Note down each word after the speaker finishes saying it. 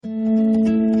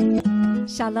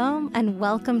Shalom and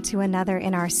welcome to another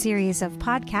in our series of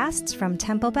podcasts from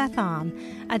Temple Beth Am,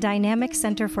 a dynamic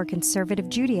center for conservative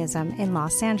Judaism in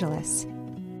Los Angeles.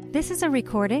 This is a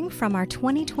recording from our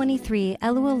 2023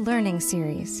 Elul Learning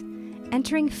Series,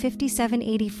 entering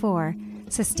 5784,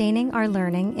 Sustaining Our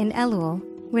Learning in Elul,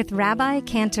 with Rabbi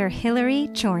Cantor Hilary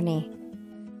Chorney.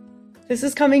 This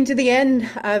is coming to the end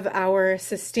of our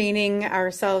Sustaining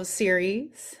Ourselves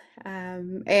series.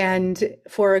 And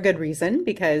for a good reason,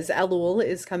 because Elul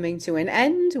is coming to an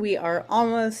end. We are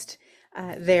almost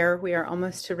there. We are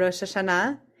almost to Rosh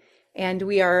Hashanah, and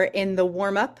we are in the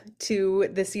warm-up to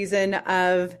the season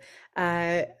of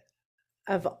Tishrei,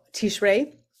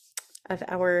 of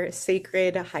our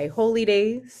sacred high holy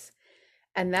days.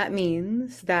 And that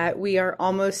means that we are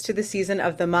almost to the season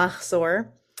of the Machzor,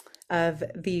 of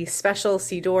the special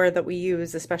Siddur that we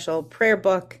use, the special prayer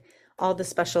book, all the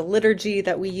special liturgy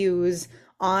that we use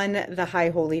on the high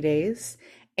holy days.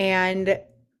 And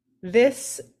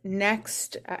this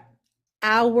next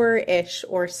hour-ish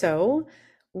or so,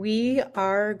 we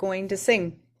are going to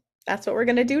sing. That's what we're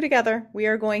going to do together. We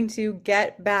are going to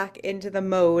get back into the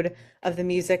mode of the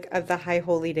music of the high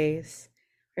holy days.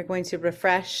 We're going to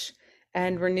refresh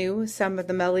and renew some of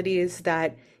the melodies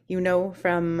that you know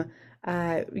from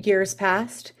years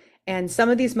past. And some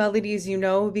of these melodies you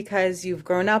know because you've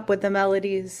grown up with the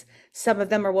melodies. Some of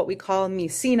them are what we call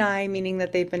Misinai, meaning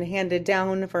that they've been handed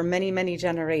down for many, many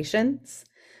generations.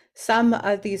 Some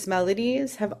of these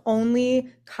melodies have only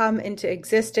come into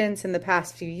existence in the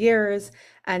past few years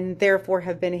and therefore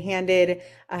have been handed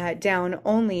down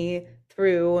only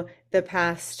through the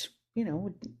past,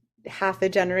 half a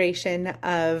generation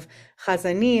of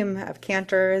chazanim, of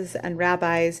cantors and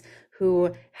rabbis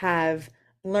who have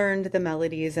learned the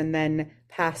melodies and then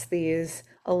pass these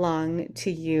along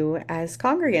to you as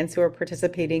congregants who are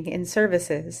participating in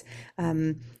services.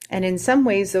 And in some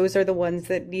ways, those are the ones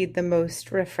that need the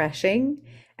most refreshing.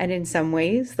 And in some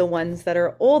ways, the ones that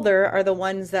are older are the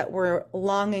ones that we're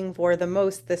longing for the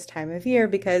most this time of year,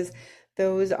 because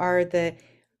those are the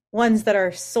ones that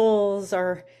our souls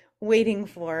are waiting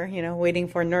for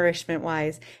nourishment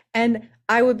wise. And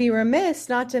I would be remiss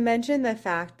not to mention the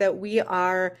fact that we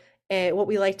are what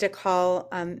we like to call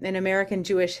in American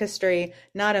Jewish history,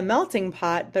 not a melting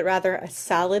pot, but rather a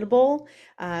salad bowl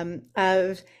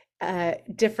of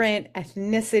different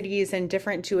ethnicities and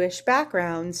different Jewish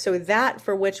backgrounds. So that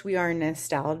for which we are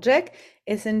nostalgic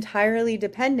is entirely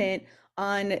dependent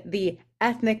on the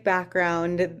ethnic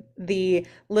background, the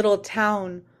little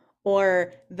town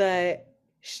or the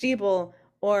shtibel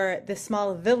or the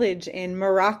small village in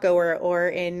Morocco or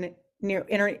in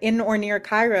or near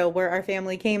Cairo, where our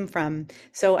family came from.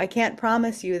 So I can't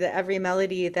promise you that every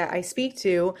melody that I speak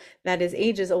to that is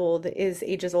ages old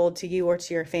to you or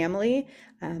to your family.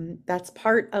 That's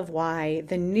part of why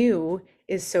the new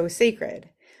is so sacred,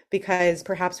 because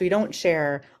perhaps we don't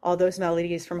share all those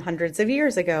melodies from hundreds of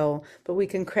years ago, but we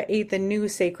can create the new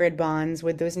sacred bonds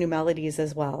with those new melodies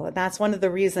as well. And that's one of the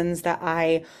reasons that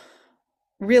I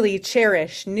really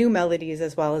cherish new melodies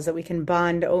as well, as that we can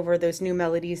bond over those new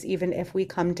melodies, even if we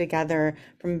come together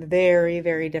from very,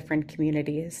 very different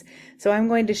communities. So I'm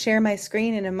going to share my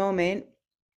screen in a moment.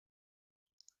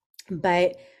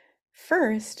 But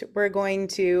first, we're going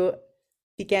to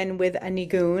begin with a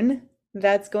nigun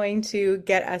that's going to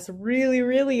get us really,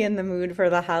 really in the mood for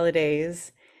the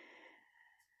holidays.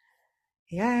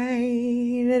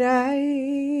 Yay, da, da,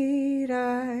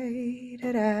 da,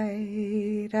 da, da,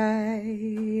 da, da,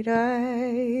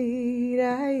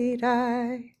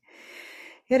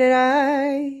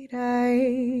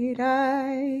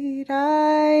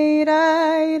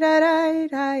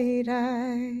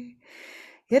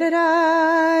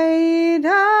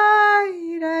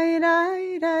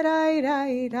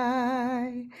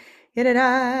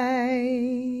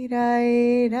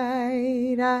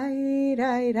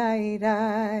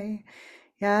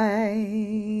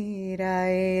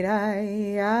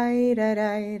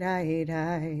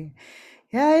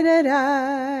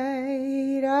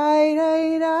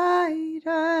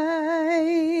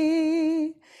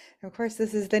 Of course,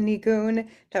 this is the nigun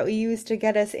that we use to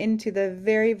get us into the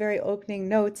very, very opening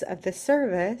notes of the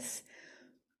service.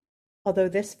 Although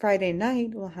this Friday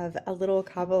night we'll have a little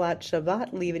Kabbalat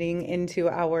Shabbat leading into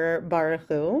our Baruch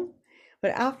Hu.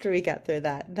 But after we get through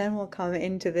that, then we'll come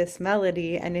into this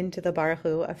melody and into the Baruch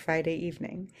Hu of Friday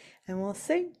evening. And we'll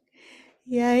sing.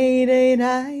 Yay, day,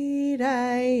 day,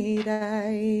 day,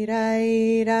 day,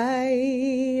 day,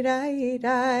 day, day,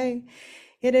 day.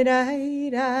 Yada day,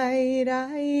 day,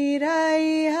 day,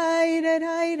 day, day,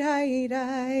 day, day,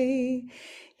 day.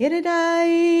 Yada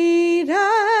day,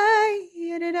 day,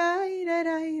 yada day, day,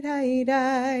 day, day,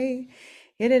 day.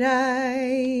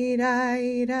 Yididai,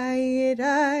 dai, dai,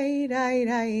 dai, dai,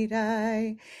 dai,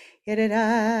 dai.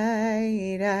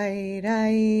 Yididai, dai,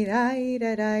 dai, dai, dai,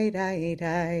 dai, dai,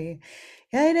 dai.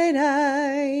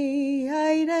 Yididai,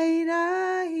 dai, dai,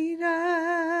 dai,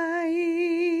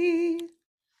 dai.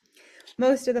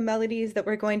 Most of the melodies that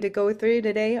we're going to go through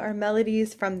today are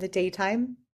melodies from the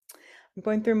daytime. I'm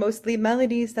going through mostly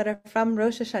melodies that are from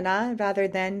Rosh Hashanah rather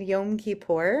than Yom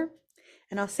Kippur.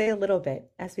 And I'll say a little bit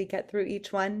as we get through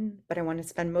each one, but I want to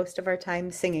spend most of our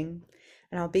time singing.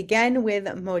 And I'll begin with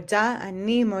Moda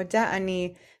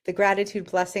Ani, the gratitude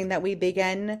blessing that we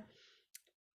begin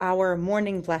our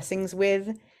morning blessings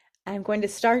with. I'm going to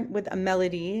start with a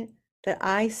melody that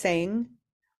I sang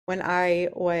when I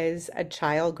was a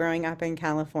child growing up in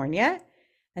California.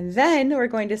 And then we're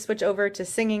going to switch over to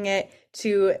singing it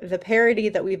to the parody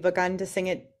that we've begun to sing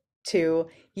it to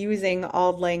using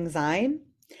Auld Lang Syne.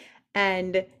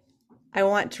 And I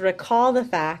want to recall the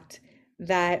fact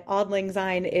that Auld Lang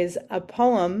Syne is a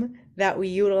poem that we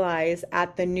utilize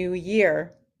at the new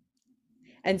year.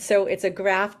 And so it's a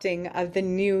grafting of the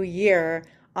new year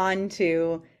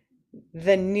onto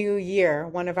the new year,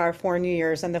 one of our 4 New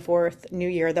Years, and the 4th New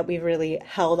Year that we've really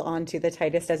held onto the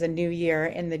tightest as a new year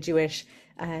in the Jewish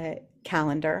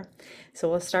calendar. So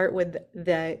we'll start with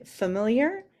the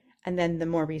familiar and then the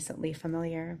more recently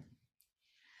familiar.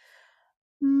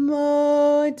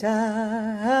 Moda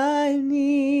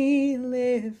ani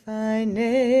lefanecha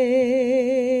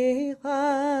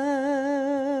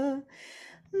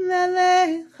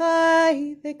melech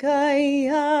chai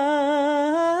v'kayam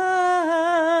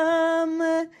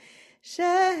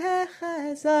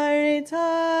shechazarta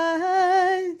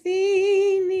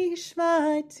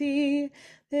nishmati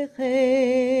v'chemla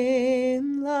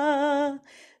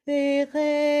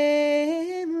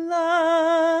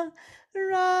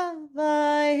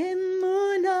Rabbi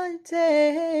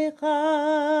emunatecha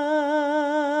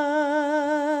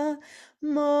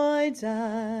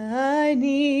modani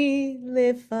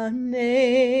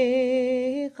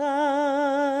lefanecha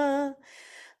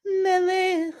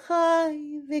melechai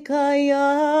v'kayam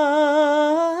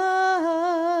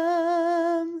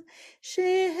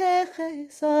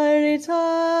shehechesarta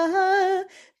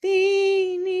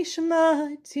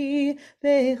nishmati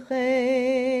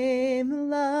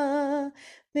bechemla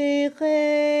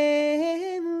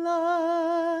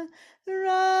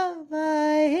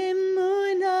Rabbi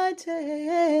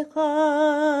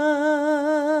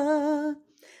emunatecha.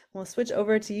 We'll switch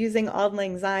over to using Auld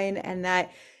Lang Syne and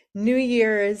that New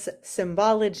Year's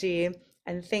symbology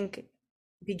and think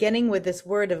beginning with this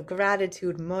word of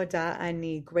gratitude, moda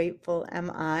ani, grateful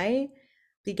am I,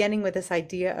 beginning with this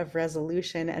idea of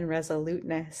resolution and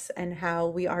resoluteness and how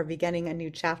we are beginning a new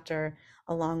chapter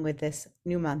along with this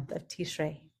new month of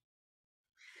Tishrei.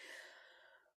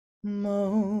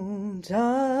 Modani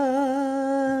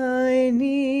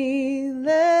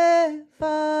lefanecha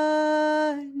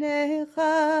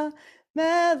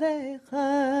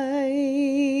melechai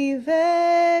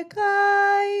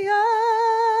v'kayam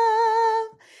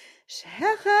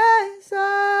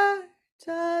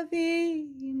shechazarta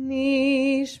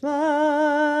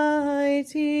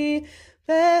nishmati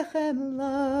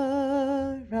v'chemla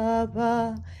rabba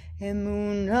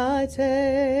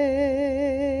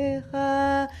emunatecha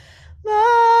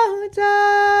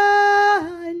modani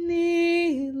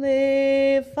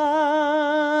lefanecha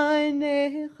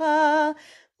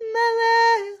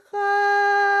melechai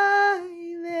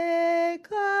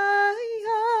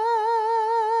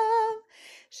v'kayam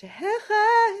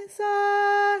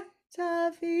shechazarta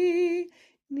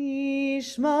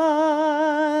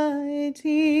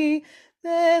nishmati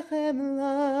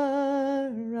v'chemla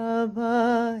rabba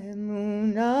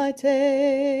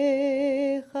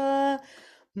emunatecha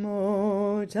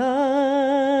modani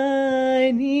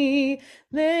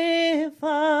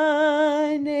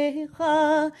lefanecha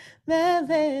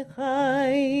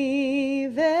melechai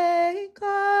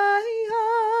v'kayam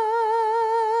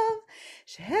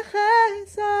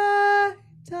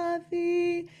shechazarta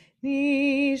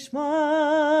nishmati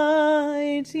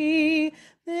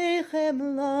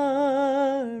v'chemla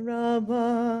rabba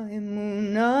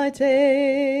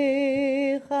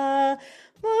emunatecha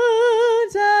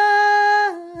modani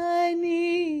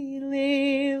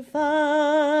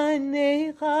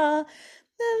lefanecha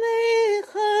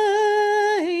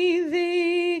melechai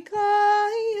v'kayam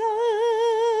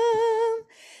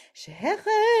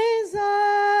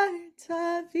shechazarta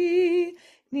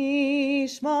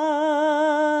nishmati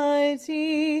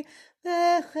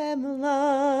v'chemla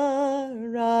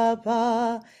rabba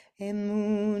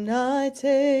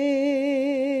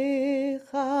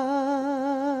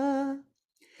emunatecha.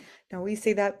 Now we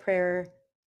say that prayer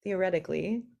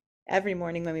theoretically every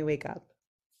morning when we wake up,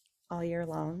 all year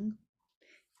long.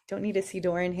 Don't need a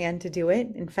siddur in hand to do it.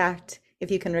 In fact,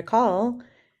 if you can recall,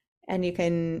 and you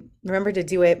can remember to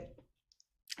do it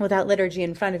without liturgy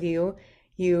in front of you,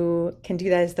 you can do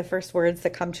that as the first words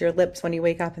that come to your lips when you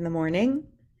wake up in the morning.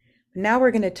 Now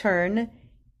we're going to turn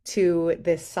to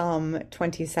this Psalm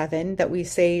 27 that we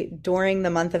say during the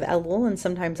month of Elul and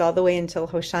sometimes all the way until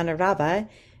Hoshana Rabbah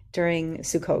during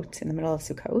Sukkot, in the middle of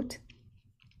Sukkot.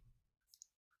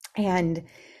 And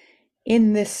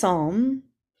in this psalm,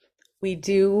 we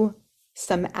do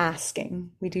some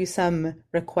asking, we do some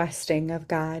requesting of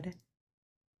God.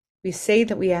 We say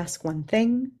that we ask one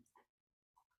thing,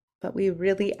 but we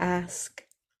really ask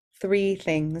three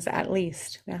things at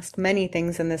least. We ask many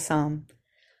things in this psalm.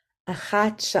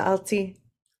 Achat sha'alti,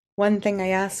 one thing I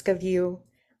ask of you,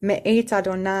 me'et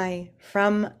Adonai,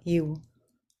 from you.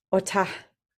 Otah,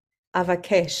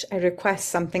 avakesh, I request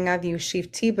something of you,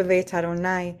 shivti b'veit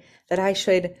Adonai, that I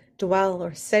should dwell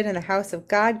or sit in the house of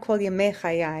God, kol yemei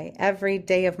chayai, every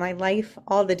day of my life,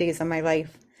 all the days of my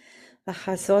life.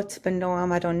 V'chazot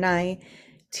b'noam Adonai,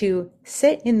 to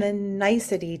sit in the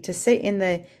nicety, to sit in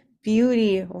the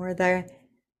beauty or the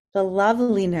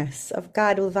loveliness of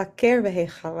God, uvaker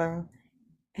v'heichalo,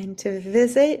 and to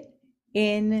visit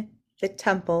in the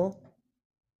temple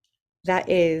that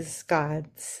is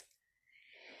God's.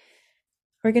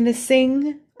 We're going to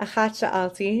sing Achat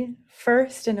Sha'alti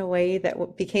first in a way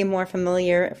that became more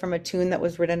familiar from a tune that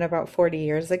was written about 40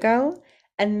 years ago,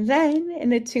 and then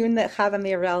in a tune that Chava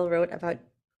Mirel wrote about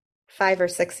 5 or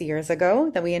 6 years ago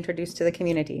that we introduced to the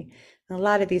community. And a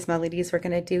lot of these melodies we're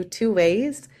going to do two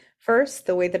ways. First,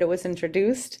 the way that it was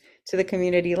introduced to the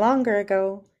community longer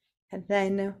ago, and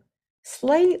then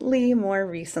slightly more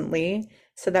recently,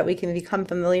 so that we can become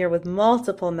familiar with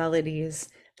multiple melodies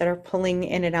that are pulling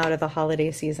in and out of the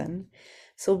holiday season.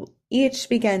 So each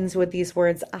begins with these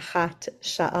words, Achat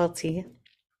Sha'alti.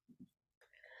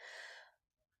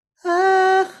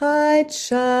 Achat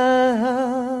Sha'alti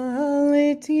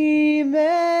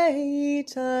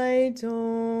Beit Adonai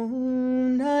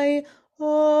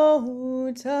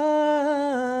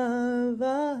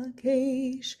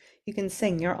Otavakesh. You can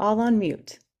sing, you're all on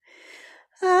mute.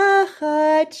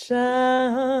 Achat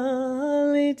Sha'alti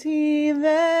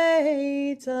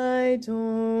Beit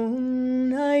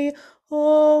Adonai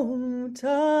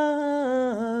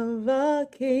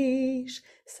Otavakesh.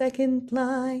 Second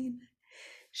line.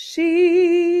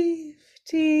 Shivti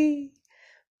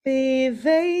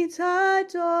b'veit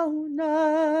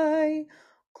Adonai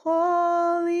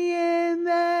kol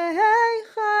yemei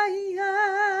chayai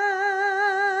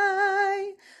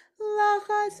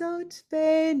lachazot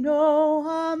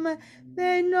benoam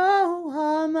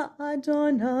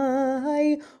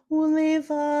Adonai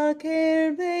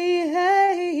ulevaker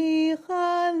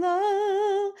b'heichalo.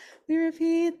 We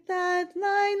repeat that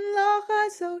line,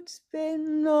 lachazot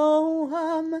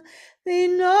benoam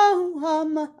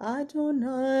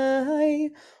Adonai,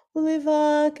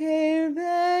 ulevaker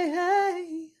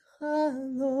b'heichalo.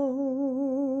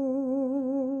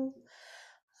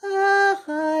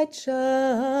 Achat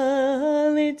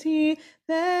Sha'alti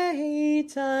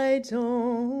Beit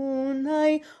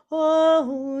Adonai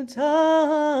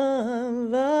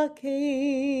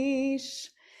Otavakesh.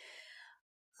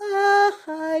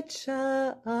 Achat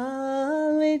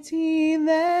Sha'alti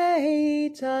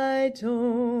Beit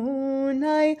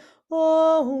Adonai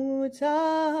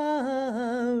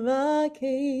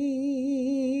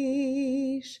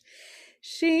Otavakesh.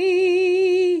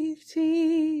 Shivti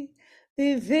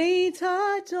b'veit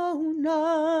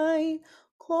Adonai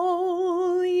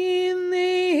kol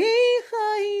yemei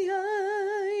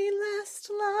chayai. Last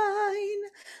line.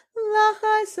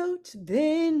 Lachazot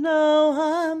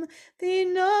benoam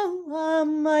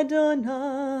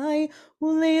Adonai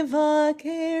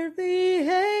ulevaker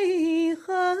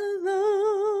b'heichalo.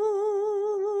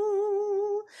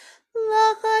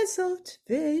 Lachazot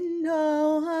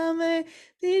benoam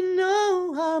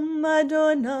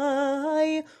Adonai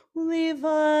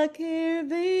ulevaker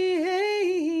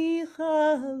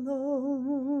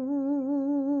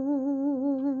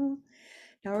b'heichalo.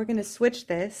 Now we're going to switch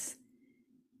this.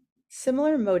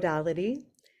 Similar modality.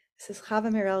 This is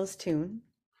Chava Mirel's tune,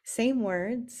 same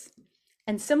words,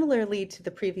 and similarly to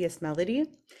the previous melody,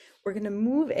 we're going to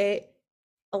move it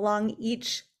along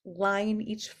each line,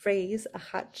 each phrase,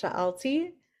 Achat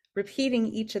Sha'alti, repeating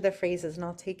each of the phrases, and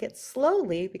I'll take it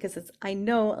slowly because it's, I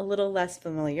know, a little less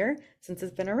familiar since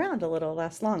it's been around a little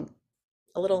less long,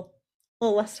 a little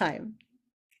less time.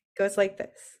 It goes like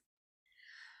this.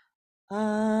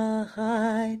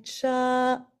 Achat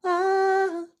Sha'alti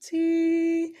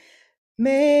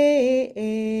meit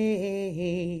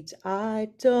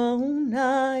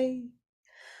Adonai.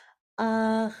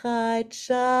 Achad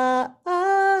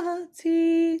sha'ati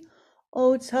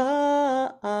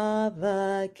ota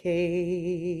avakesh.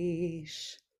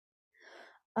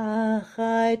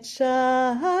 Achad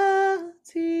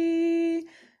sha'ati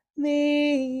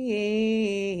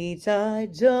meit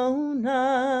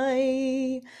Adonai.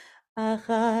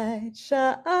 Achad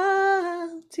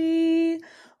sha'ati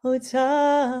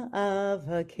ota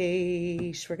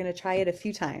avakesh. We're going to try it a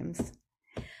few times.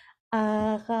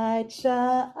 Achad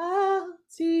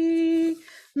sha'ati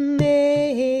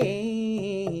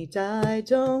meit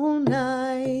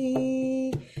Adonai.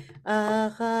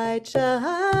 Achad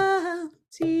sha'ati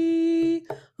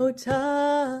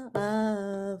ota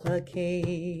avakesh.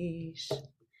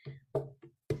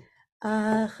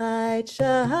 Achad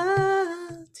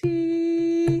sha'ati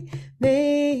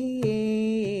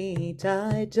meit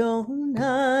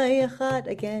Adonai. Achad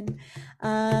again.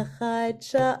 Achad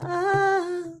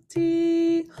sha'ati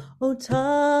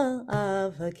ota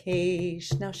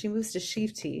avakesh. Now she moves to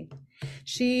Shivti.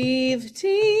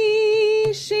 Shivti,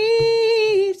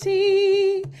 Shivti,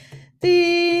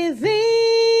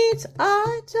 Divit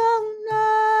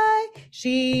Adonai.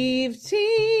 Shivti,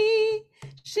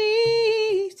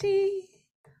 Shivti,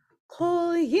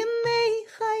 Kol Yimei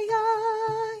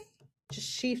Chayai. Just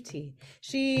Shivti,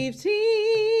 Shivti,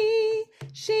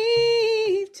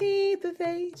 Shivti,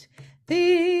 Beveit,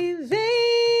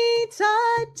 Beveit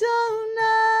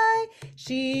Adonai.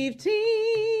 Shivti,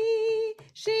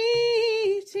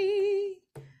 Shivti,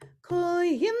 Kol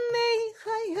Yimei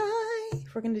Chayai.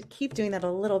 We're going to keep doing that a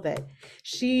little bit.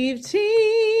 Shivti,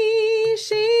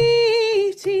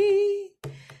 Shivti,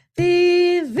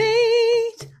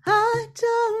 Beveit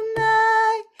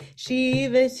Adonai.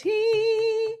 Shivti,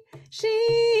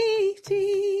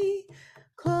 Shivti,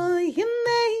 Kol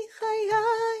Yimei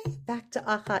Chayai. Back to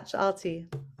Achad Sha'ati.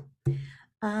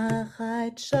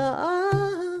 Achad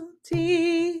Sha'ati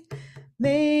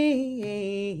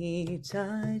meit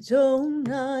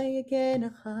Adonai. Again,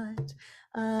 Achad.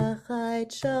 Achad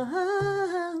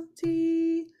Sha'ati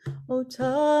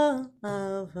ota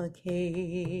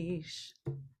avakesh.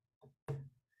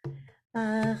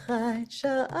 Achad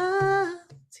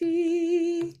sha'ati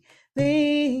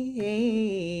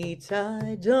meit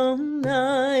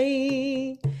Adonai.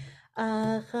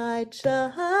 Achad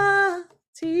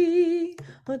sha'ati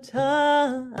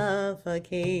ota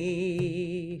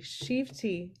avakesh.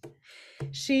 Shivti,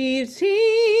 Shivti,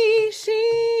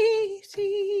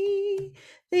 Shivti,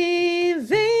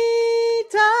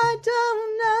 Divit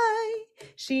Adonai.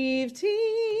 Shivti,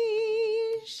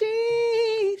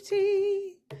 Shivti,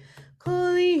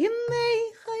 Kol Yimei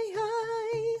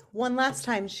Chayai. One last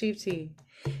time, Shivti.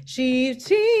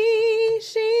 Shivti,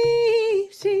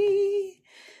 Shivti,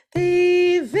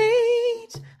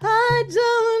 Divit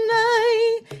Adonai.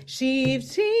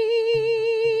 Shivti,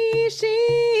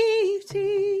 Shivti,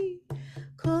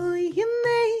 Kol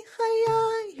Yimei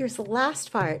Chayai. Here's the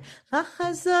last part.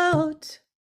 Lachazot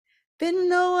bin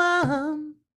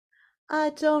Noam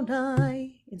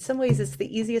Adonai. In some ways, it's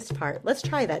the easiest part. Let's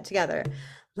try that together.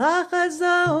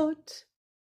 Lachazot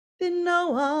bin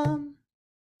Noam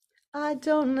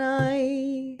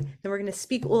Adonai. Then we're going to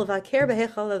speak Ulvaker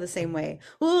Behechalo the same way.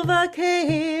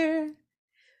 Ulvaker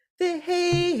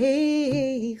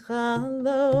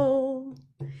Behechalo.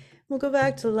 We'll go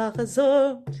back to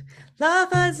Lachazot.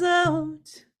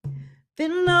 Lachazot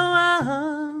bin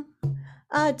Noam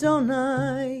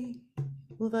Adonai.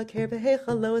 Ulvaker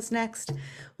Behechalo is next.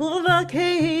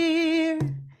 Ulvaker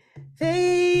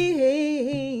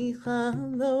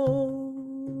Behechalo.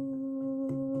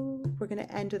 We're going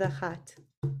to end with Achat.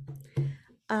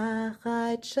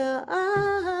 Achat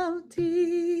sha'alti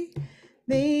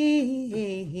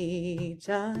meit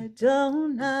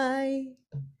Adonai.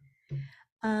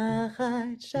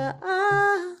 Achat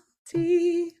sha'alti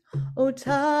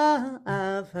ota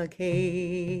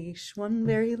avakesh. One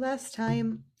very last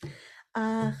time.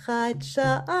 Achat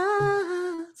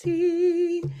sha'alti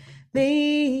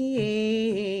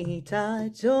meit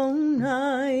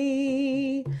Adonai.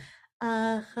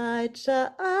 Achat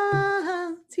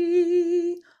sha'alti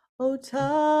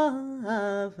ota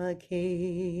avakesh.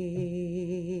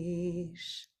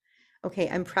 Okay,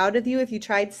 I'm proud of you if you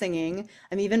tried singing.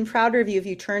 I'm even prouder of you if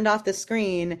you turned off the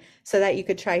screen so that you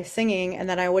could try singing and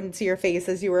that I wouldn't see your face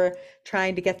as you were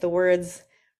trying to get the words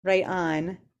right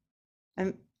on.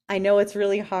 I know it's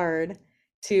really hard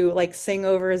to like sing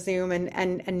over Zoom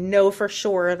and know for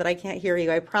sure that I can't hear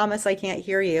you. I promise I can't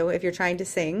hear you if you're trying to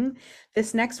sing.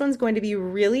 This next one's going to be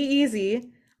really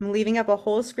easy. I'm leaving up a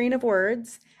whole screen of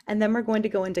words, and then we're going to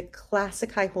go into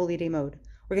classic High Holy Day mode.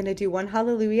 We're going to do one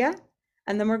hallelujah,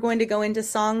 and then we're going to go into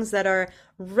songs that are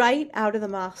right out of the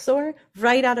Machzor,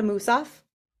 right out of Musaf,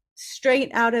 straight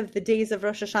out of the days of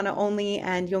Rosh Hashanah only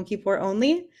and Yom Kippur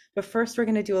only. But first, we're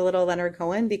going to do a little Leonard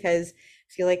Cohen because I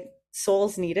feel like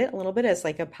souls need it a little bit as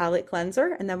like a palate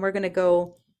cleanser. And then we're going to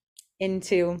go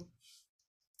into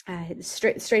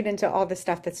straight into all the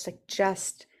stuff that's like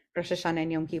just Rosh Hashanah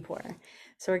and Yom Kippur.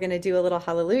 So we're going to do a little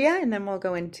hallelujah, and then we'll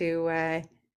go into our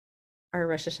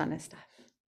Rosh Hashanah stuff.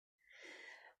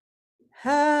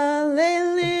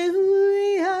 Hallelujah,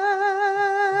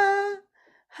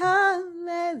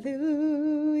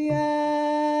 hallelujah,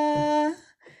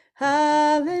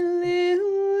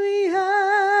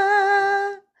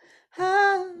 hallelujah,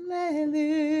 hallelujah.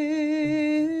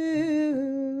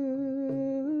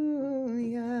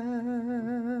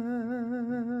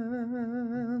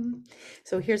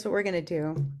 So here's what we're going to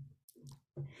do.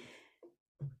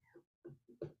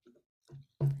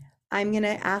 I'm going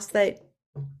to ask that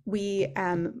we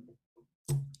I'm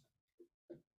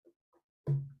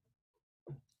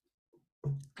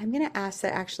going to ask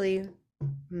that actually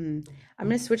I'm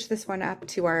going to switch this one up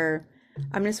to our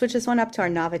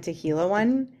Nava Tehillah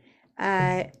one.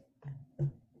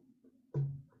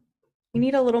 You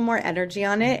need a little more energy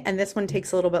on it, and this one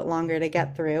takes a little bit longer to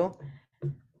get through.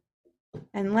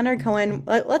 And Leonard Cohen,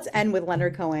 let's end with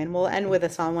Leonard Cohen. We'll end with a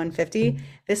Psalm 150.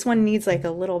 This one needs like a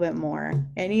little bit more.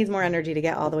 It needs more energy to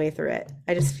get all the way through it.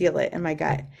 I just feel it in my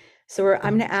gut. So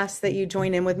I'm going to ask that you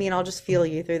join in with me, and I'll just feel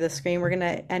you through the screen. We're going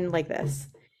to end like this,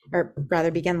 or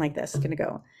rather begin like this. It's going to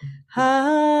go,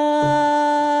 Hallelujah.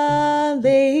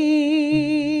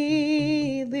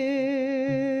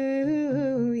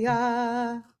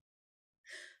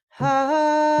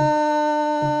 Hallelujah.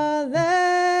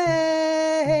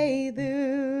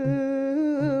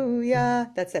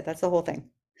 That's it. That's the whole thing.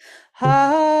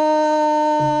 Hallelujah.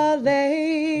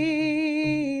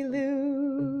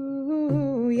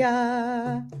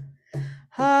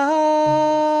 Hallelujah.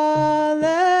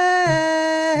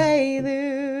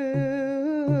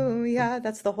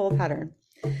 That's the whole pattern.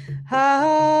 Hallelujah.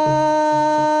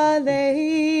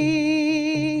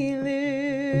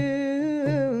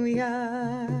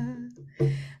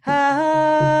 Hallelujah.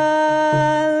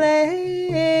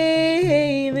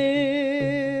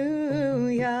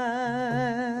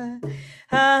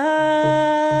 Hallelujah.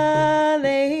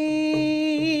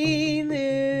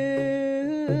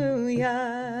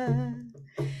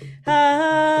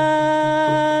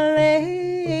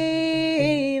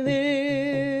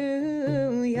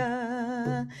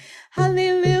 Hallelujah.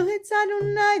 Hallelujah.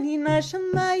 Adonai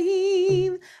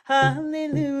v'nashamayim.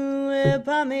 Hallelujah.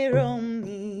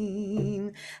 B'meromim.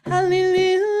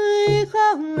 Hallelujah.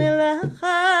 Kol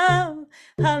melachav.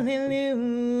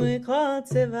 Hallelujah. Kol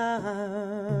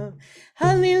tzevav.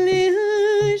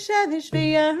 Hallelujah. Shemesh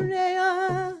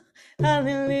v'yareach.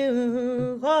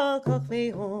 Hallelujah. Kol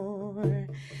kochvei or.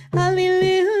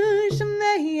 Hallelujah.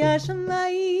 Shemei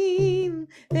hashamayim.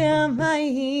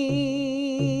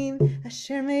 Ve'amayim.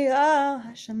 Asher me'ah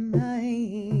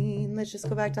hashamayim. Let's just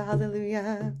go back to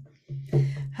hallelujah.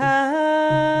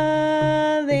 Hallelujah.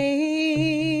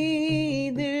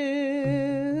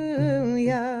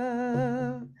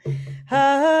 Hallelujah.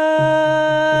 Hallelujah.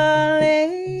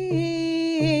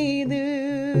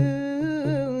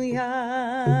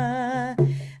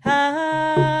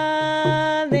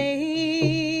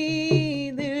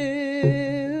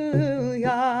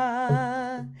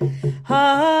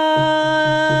 Hallelujah.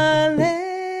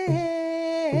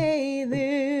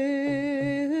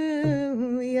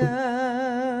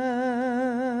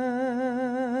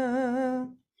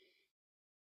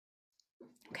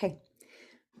 Okay.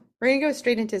 We're going to go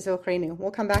straight into Zilchreinu.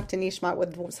 We'll come back to Nishmat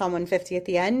with Psalm 150 at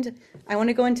the end. I want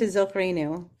to go into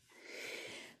Zilchreinu.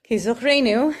 Okay,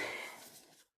 Zilchreinu,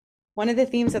 one of the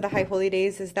themes of the High Holy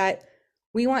Days is that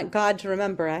we want God to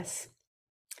remember us.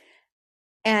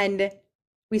 And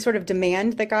we sort of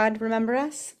demand that God remember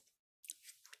us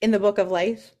in the book of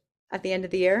life at the end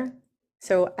of the year.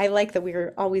 So I like that we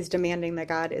are always demanding that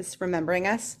God is remembering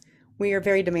us. We are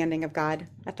very demanding of God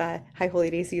at the High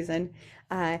Holy Day season.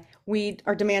 We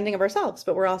are demanding of ourselves,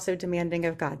 but we're also demanding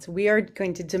of God. So we are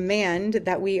going to demand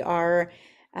that we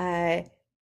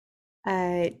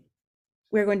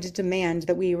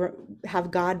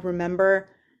have God remember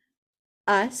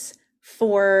us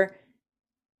for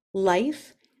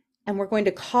life, and we're going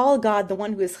to call God the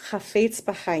one who is chafetz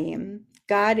b'chaim.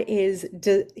 God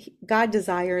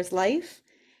desires life,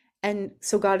 and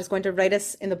so God is going to write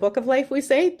us in the book of life, we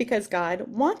say, because God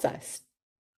wants us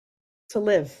to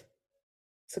live.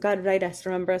 So God write us,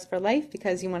 remember us for life,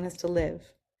 because He wants us to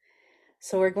live.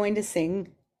 So we're going to sing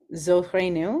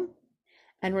Zilchreinu,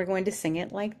 and we're going to sing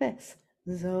it like this.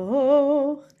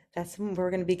 Zoch. We're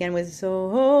going to begin with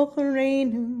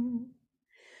Zochreinu.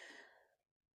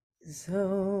 Zochreinu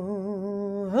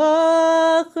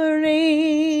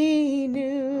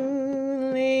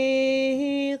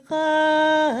lechaim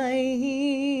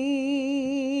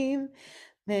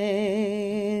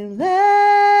melech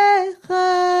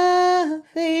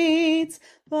hafetz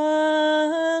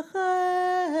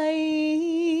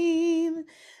b'chaim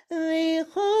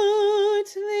lechot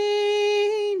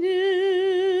leinu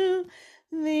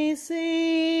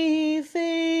v'sefer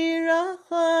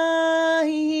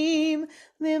ha'chaim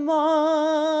L'manecha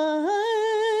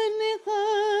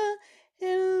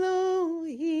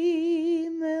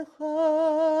Elohim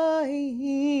Chaim.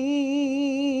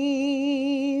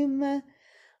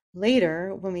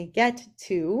 Later, when we get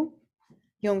to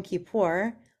Yom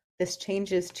Kippur, this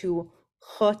changes to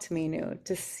Chotmenu,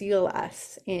 to seal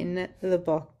us in the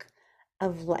book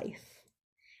of life.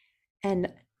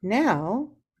 And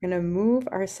now we're going to move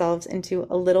ourselves into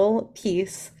a little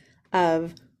piece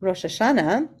of Rosh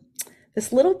Hashanah.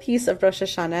 This little piece of Rosh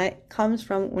Hashanah comes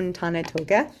from Untana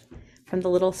Togef, from the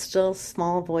little still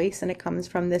small voice, and it comes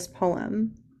from this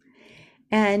poem.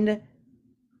 And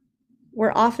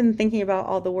we're often thinking about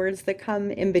all the words that come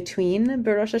in between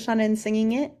Rosh Hashanah and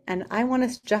singing it. And I want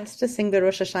us just to sing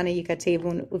Rosh Hashanah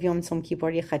Yikatevun Uvyom Tzom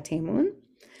Kippur Yichatemun,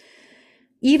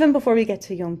 even before we get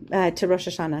to Rosh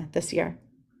Hashanah this year.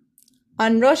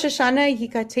 On Rosh Hashanah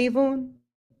Yikatevun,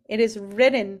 it is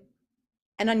written,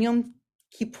 and on Yom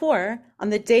Kippur, on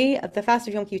the day of the fast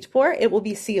of Yom Kippur, it will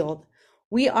be sealed.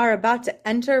 We are about to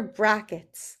enter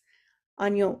brackets.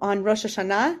 On Rosh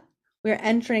Hashanah, we are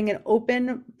entering an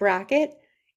open bracket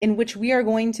in which we are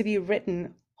going to be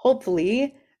written,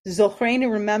 hopefully, Zochreinu,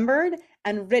 remembered,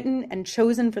 and written and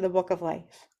chosen for the book of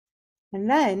life. And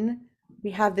then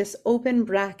we have this open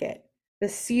bracket,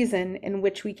 this season in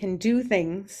which we can do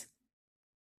things,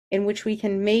 in which we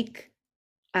can make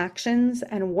actions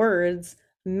and words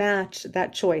match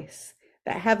that choice,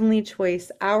 that heavenly choice,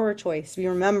 our choice, to be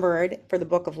remembered for the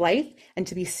book of life and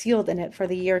to be sealed in it for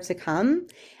the year to come.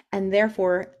 And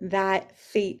therefore, that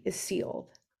fate is sealed.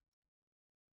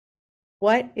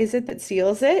 What is it that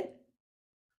seals it?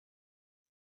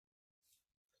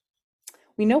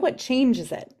 We know what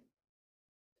changes it.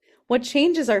 What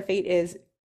changes our fate is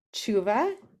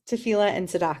tshuva, tefillah, and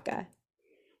tzedakah.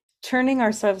 Turning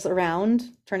ourselves around,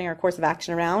 turning our course of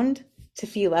action around,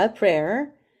 tefillah,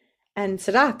 prayer, and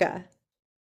tzedakah,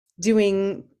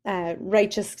 doing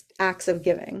righteous acts of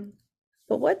giving.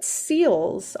 But what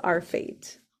seals our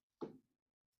fate?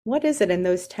 What is it in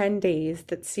those 10 days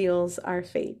that seals our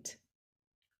fate?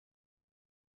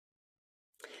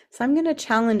 So I'm going to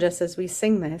challenge us as we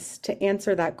sing this to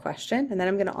answer that question, and then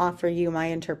I'm going to offer you my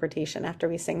interpretation after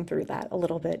we sing through that a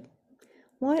little bit.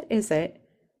 What is it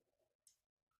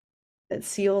that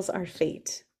seals our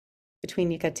fate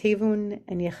between Yikatevun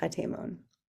and Yechatemun?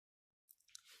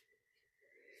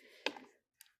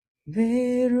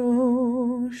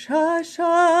 Verosh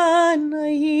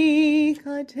Hashanah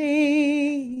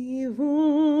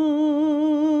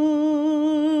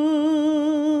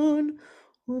Yikatevun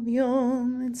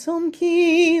Ubyom Tzom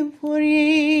Kippur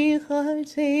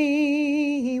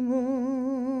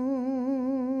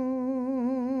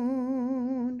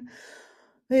Yichatemun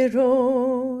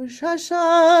Verosh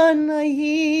Hashanah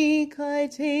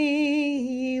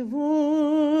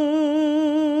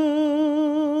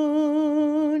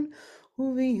Yikatevun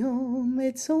Uvyom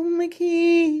Tzom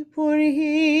Kippur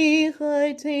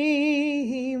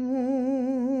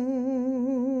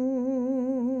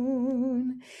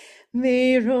Yichatemun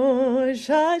Verosh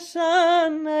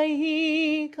Hashanah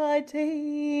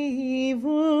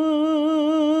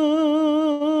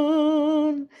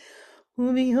Yikatevun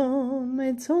Uvyom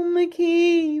Tzom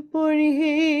Kippur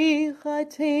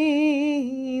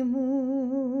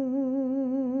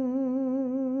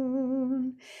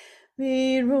Yichatemun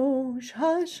Verosh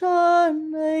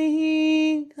Hashanah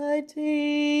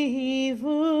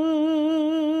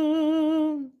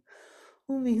Yikatevun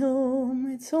Uvyom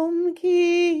Tzom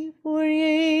Kippur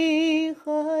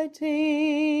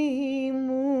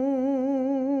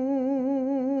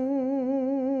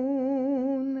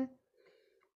Yichatemun.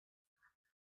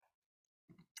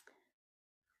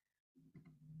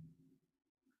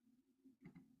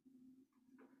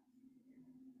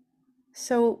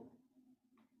 So,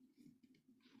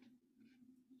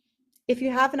 if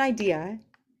you have an idea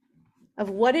of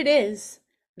what it is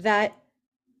that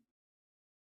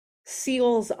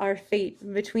seals our fate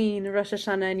between Rosh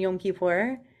Hashanah and Yom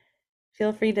Kippur,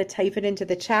 feel free to type it into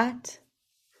the chat.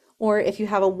 Or if you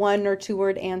have a 1 or 2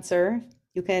 word answer,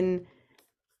 you can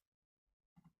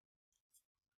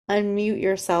unmute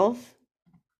yourself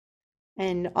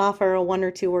and offer a 1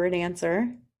 or 2 word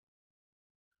answer.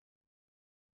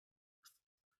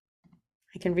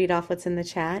 I can read off what's in the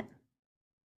chat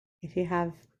if you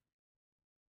have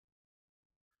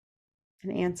an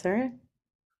answer.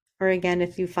 Or again,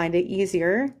 if you find it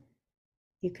easier,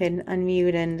 you can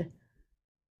unmute and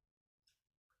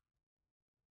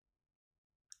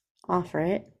offer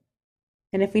it.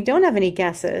 And if we don't have any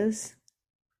guesses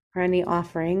or any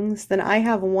offerings, then I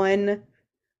have one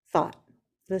thought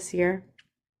this year.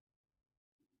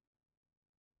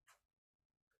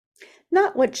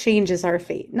 Not what changes our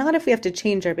fate, not if we have to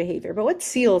change our behavior, but what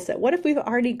seals it. What if we've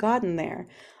already gotten there?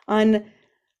 On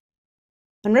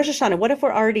Rosh Hashanah, what if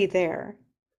we're already there?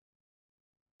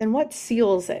 Then what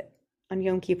seals it on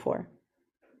Yom Kippur?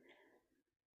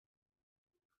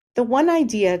 The one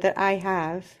idea that I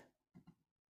have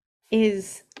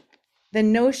is the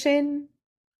notion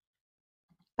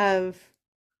of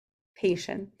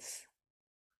patience.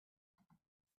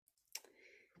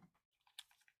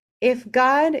 If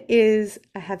God is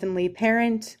a heavenly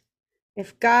parent,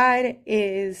 if God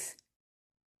is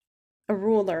a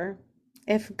ruler,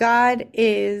 if God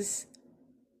is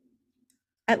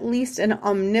at least an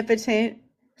omnipotent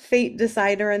fate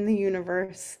decider in the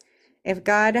universe, if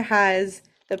God has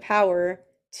the power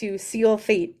to seal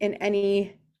fate in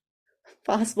any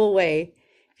possible way,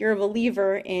 if you're a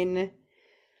believer in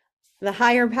the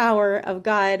higher power of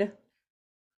God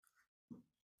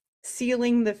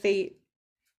sealing the fate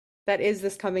that is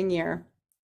this coming year,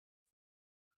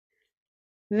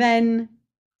 then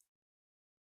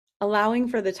allowing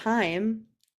for the time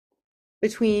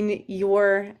between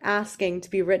your asking to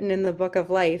be written in the book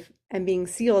of life and being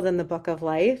sealed in the book of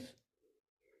life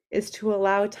is to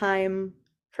allow time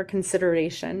for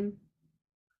consideration.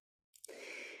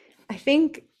 I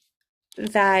think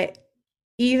that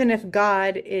even if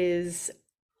God is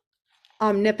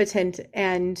omnipotent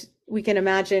and we can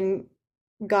imagine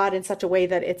God in such a way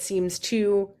that it seems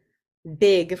too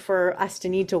big for us to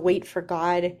need to wait for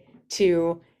God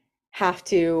to have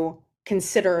to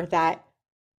consider that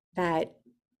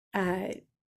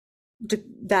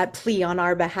plea on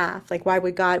our behalf. Like, why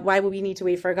would we need to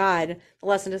wait for God? The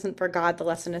lesson isn't for God, the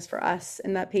lesson is for us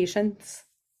in that patience.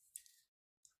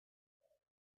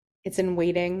 It's in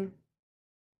waiting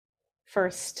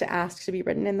first to ask to be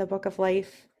written in the book of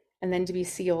life and then to be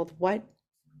sealed. What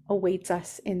awaits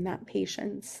us in that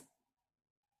patience?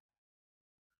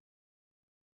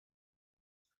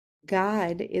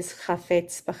 God is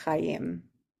chafetz b'chayim.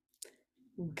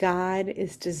 God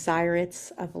is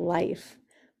desirous of life.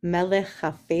 Melech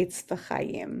chafetz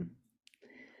b'chayim.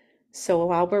 So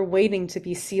while we're waiting to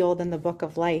be sealed in the book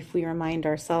of life, we remind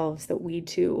ourselves that we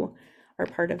too are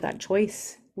part of that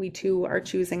choice. We too are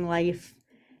choosing life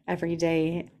every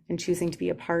day and choosing to be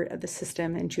a part of the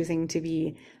system and choosing to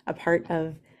be a part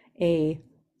of a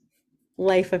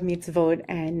life of mitzvot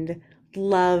and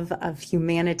love of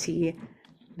humanity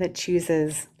that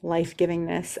chooses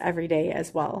life-givingness every day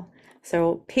as well.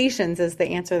 So patience is the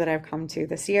answer that I've come to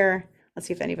this year. Let's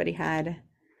see if anybody had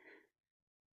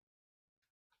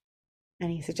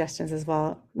any suggestions as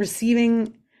well.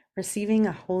 Receiving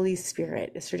a Holy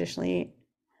Spirit is traditionally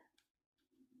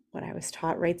what I was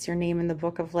taught, writes your name in the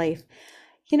book of life.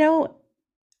 You know,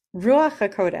 Ruach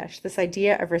HaKodesh, this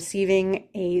idea of receiving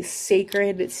a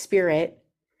sacred spirit,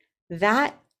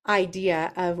 that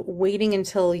idea of waiting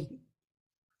until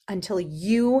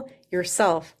you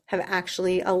yourself have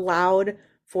actually allowed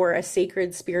for a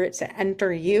sacred spirit to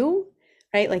enter you,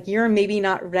 right? Like you're maybe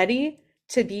not ready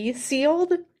to be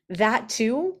sealed. That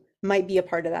too might be a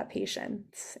part of that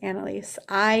patience, Annalise.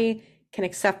 I can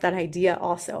accept that idea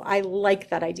also. I like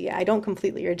that idea. I don't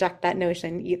completely reject that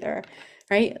notion either,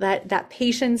 right? That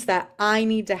patience that I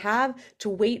need to have to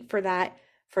wait for that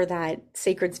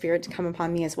sacred spirit to come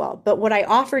upon me as well. But what I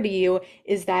offer to you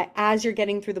is that as you're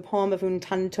getting through the poem of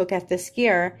Untan Toketh this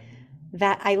year,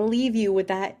 that I leave you with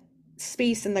that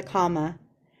space in the comma,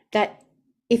 that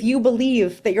if you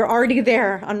believe that you're already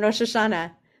there on Rosh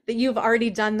Hashanah, that you've already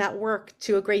done that work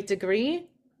to a great degree,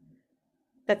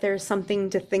 that there's something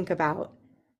to think about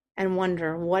and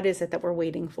wonder, what is it that we're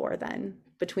waiting for then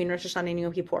between Rosh Hashanah and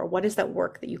Yom Kippur? What is that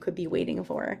work that you could be waiting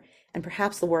for? And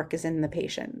perhaps the work is in the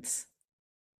patience.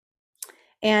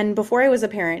 And before I was a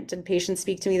parent, did patience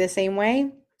speak to me the same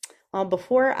way? Well,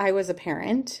 before I was a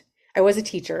parent, I was a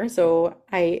teacher. So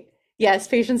yes,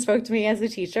 patience spoke to me as a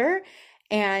teacher.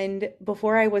 And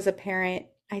before I was a parent,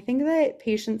 I think that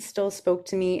patience still spoke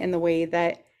to me in the way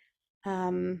that, I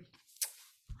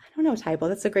don't know, Taibo,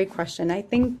 that's a great question. I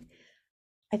think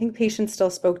patience still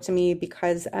spoke to me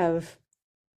because of,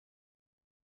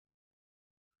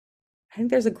 I think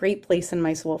there's a great place in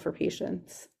my soul for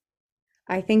patience.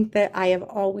 I think that I have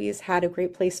always had a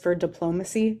great place for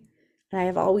diplomacy, and I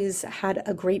have always had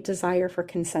a great desire for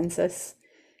consensus.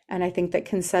 And I think that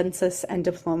consensus and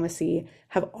diplomacy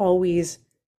have always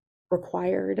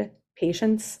required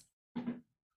patience.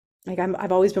 Like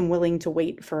I've always been willing to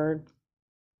wait to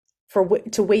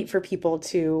wait for people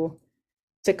to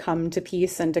come to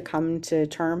peace and to come to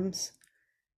terms.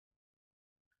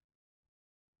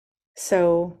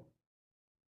 So,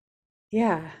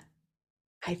 yeah,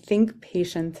 I think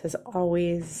patience has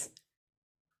always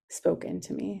spoken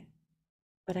to me,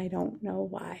 but I don't know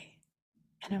why.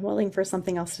 And I'm willing for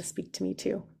something else to speak to me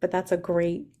too. But that's a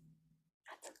great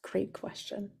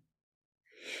question.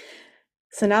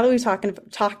 So now that we've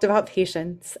talked about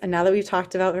patience, and now that we've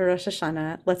talked about Rosh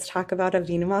Hashanah, let's talk about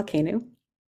Avinu Malkeinu.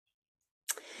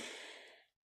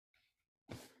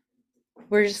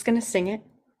 We're just going to sing it.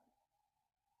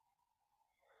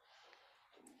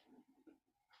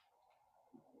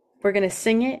 We're going to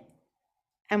sing it,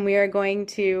 and we are going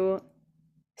to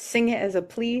sing it as a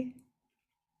plea.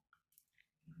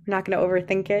 We're not going to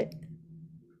overthink it.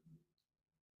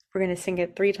 We're going to sing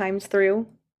it 3 times through.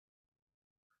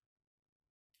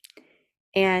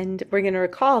 And we're going to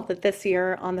recall that this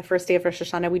year, on the first day of Rosh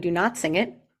Hashanah, we do not sing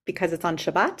it because it's on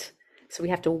Shabbat. So we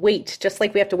have to wait, just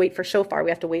like we have to wait for Shofar, we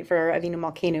have to wait for Avinu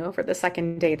Malkeinu for the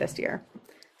second day this year.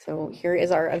 So here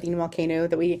is our Avinu Malkeinu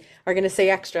that we are going to say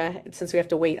extra since we have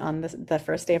to wait on the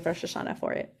first day of Rosh Hashanah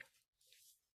for it.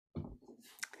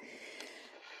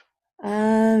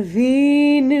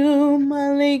 Avinu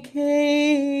Malkeinu,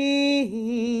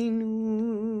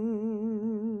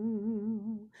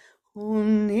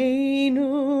 Honeinu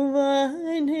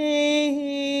Vaneinu,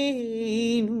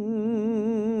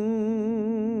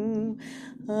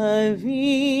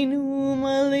 Avinu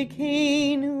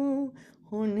Malkeinu,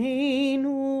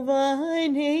 Honeinu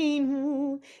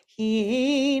Vaneinu,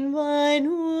 Hin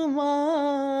Vanu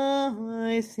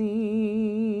Ma'asim.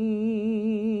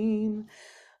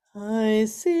 I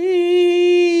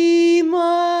see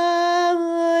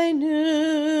my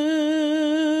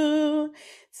new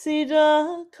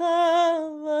tzedakah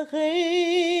v'chesed.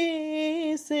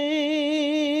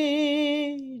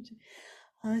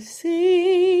 I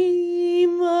see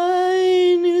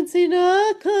my new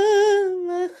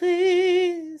tzedakah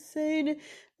v'chesed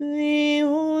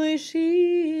v'hoshinu.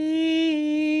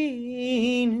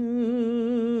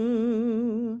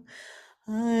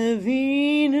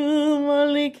 Avinu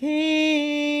Malkeinu,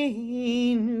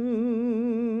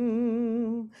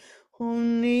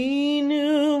 Honeinu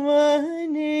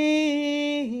Vaneinu,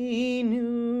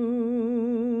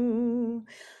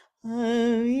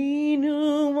 Avinu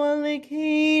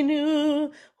Malkeinu,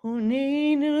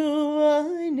 Honeinu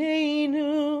Vaneinu,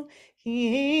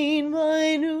 Hin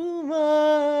Vanu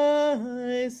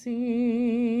Ma'asim.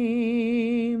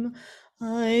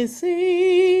 I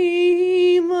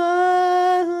see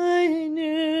my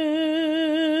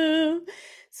new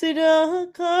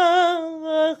tzedakah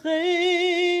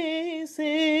v'chesed.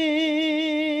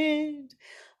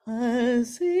 I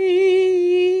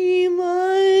see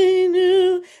my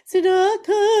new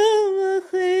tzedakah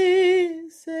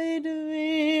v'chesed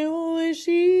v'hoshinu.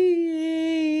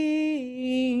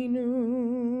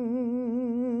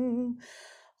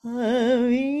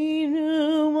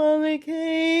 Avinu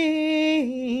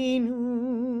Malkeinu,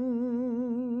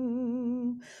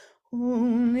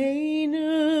 Honeinu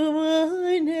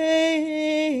Vaneinu,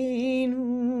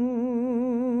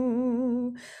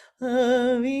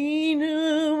 Avinu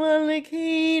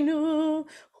Malkeinu,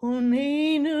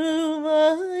 Honeinu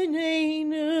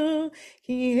Vaneinu,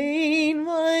 Ki Ein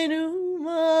Vanu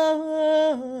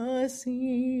Ma'asim.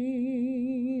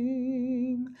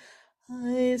 I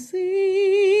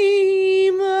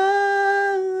see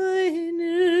my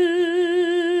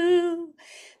new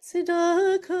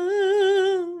tzedakah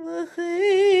v'chesed.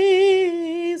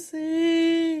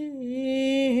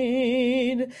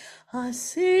 I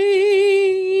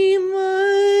see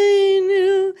my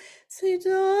new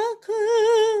tzedakah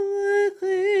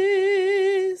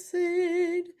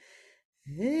v'chesed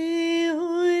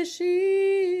v'hoshinu.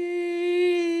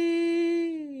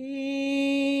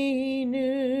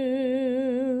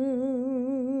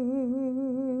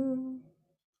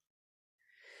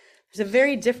 There's a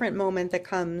very different moment that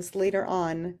comes later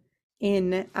on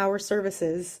in our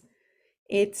services.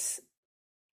 It's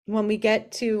when we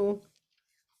get to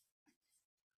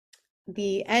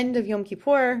the end of Yom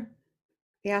Kippur,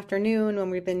 the afternoon, when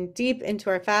we've been deep into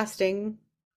our fasting,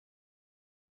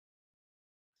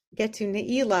 get to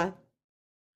Ne'ilah,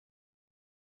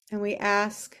 and we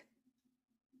ask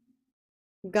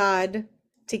God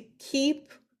to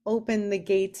keep open the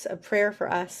gates of prayer for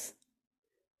us.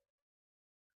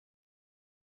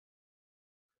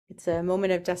 It's a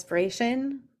moment of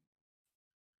desperation.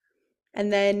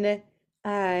 And then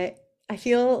I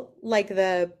feel like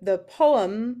the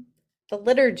poem, the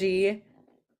liturgy,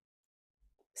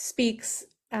 speaks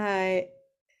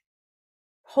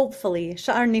hopefully,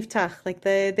 Sha'ar Niftach, like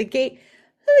the gate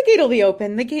will be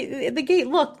open. The gate,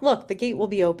 look, the gate will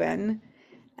be open.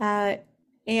 Uh,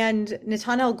 and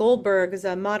Nathanael Goldberg is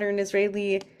a modern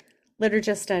Israeli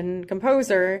liturgist and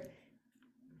composer.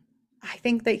 I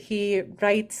think that he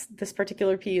writes this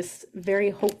particular piece very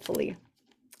hopefully.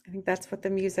 I think that's what the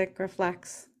music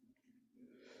reflects.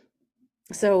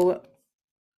 So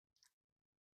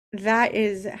that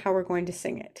is how we're going to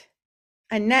sing it.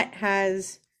 Annette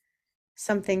has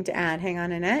something to add. Hang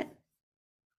on, Annette.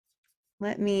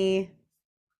 Let me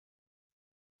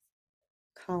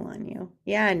call on you.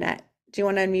 Yeah, Annette. Do you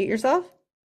want to unmute yourself?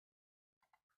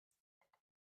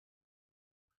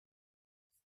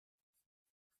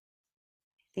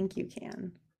 I think you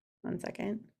can. 1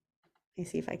 second. Let me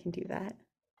see if I can do that.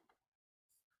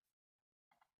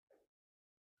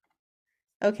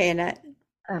 Okay, Annette.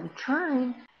 I'm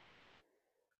trying.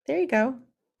 There you go.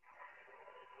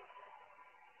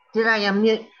 Did I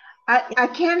unmute? I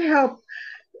can't help.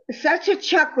 Such a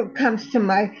chuckle comes to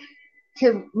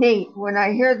me when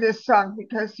I hear this song,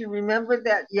 because you remember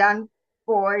that young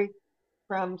boy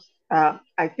from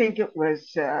I think it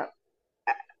was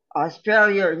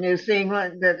Australia or New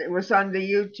Zealand, that it was on the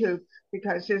YouTube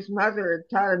because his mother had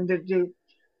taught him to do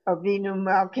Avinu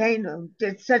Malkeinu.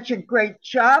 Did such a great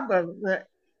job of it.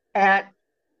 And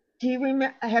do you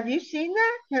remember? Have you seen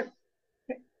that?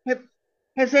 Have,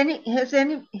 has any?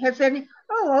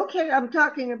 Oh, okay. I'm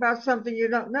talking about something you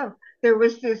don't know. There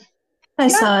was this. I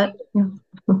saw it.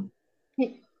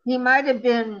 He might have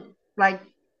been like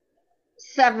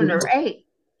 7 or 8,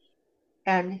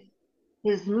 and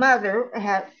his mother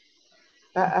had,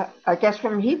 I guess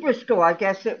from Hebrew school. I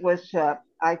guess it was.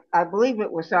 I believe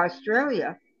it was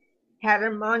Australia. Had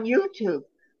him on YouTube.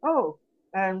 Oh,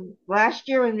 and last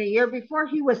year and the year before,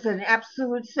 he was an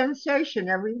absolute sensation.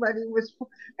 Everybody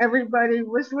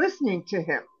was listening to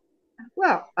him.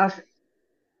 Well, I'll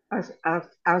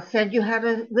send you how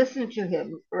to listen to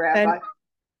him, Rabbi.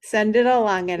 Send it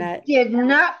along, Annette. Did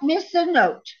not miss a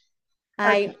note.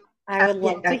 I would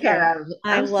love to hear.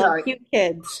 I love cute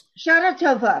kids. Shana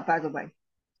Tova, by the way.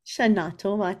 Shana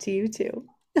Tova to you too.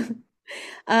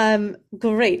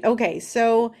 Great. Okay,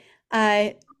 so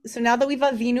now that we've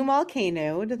Avinu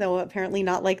Malkeinu, though apparently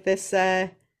not like this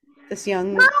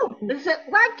young. No, is it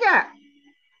like that?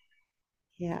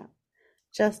 Yeah,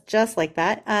 just like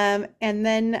that. And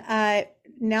then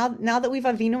now that we've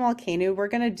Avinu Malkeinu, we're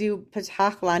gonna do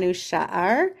Patach Lanu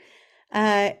Sha'ar,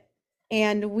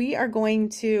 and we are going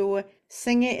to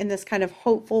sing it in this kind of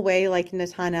hopeful way, like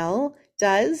Nathanael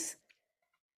does.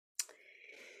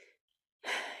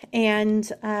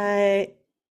 And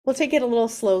we'll take it a little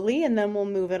slowly, and then we'll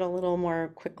move it a little more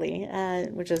quickly,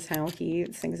 which is how he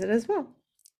sings it as well.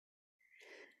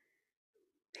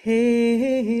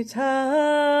 Petach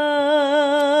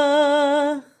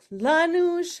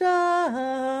lanu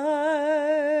sha'ar,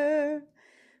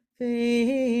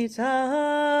 petach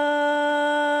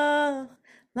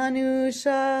lanu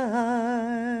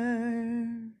sha'ar,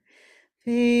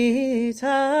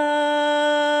 petach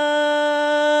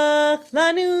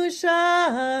lanu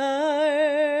sha'ar,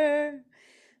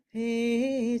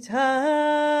 petach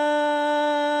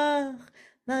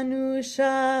lanu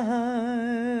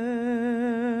sha'ar,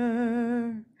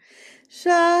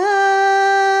 sha'ar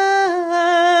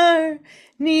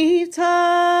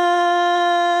niftach,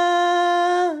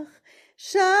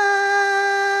 sha'ar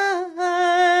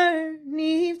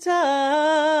niftach,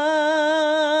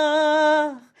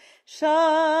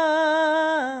 sha'ar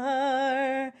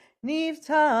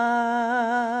niftach,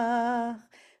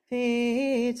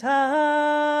 petach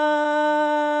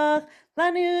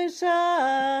lanu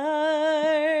sha'ar,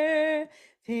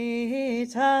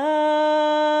 petach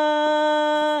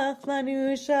lanu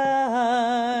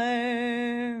sha'ar,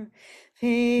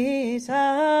 petach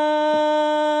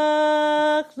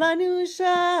lanu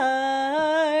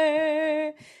sha'ar,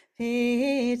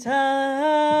 petach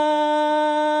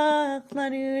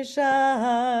lanu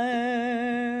sha'ar,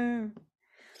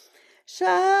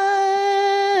 sha'ar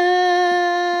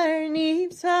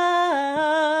niftach,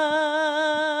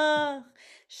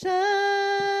 sha'ar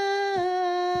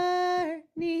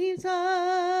niftach,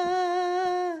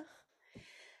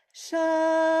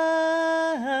 sha'ar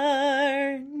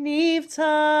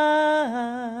niftach,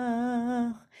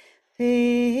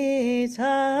 petach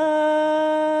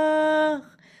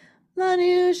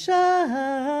lanu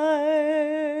sha'ar,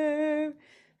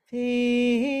 petach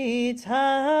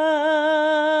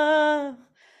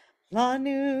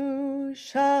lanu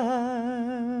Shar.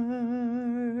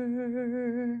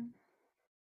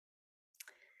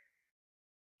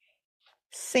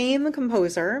 Same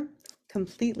composer,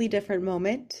 completely different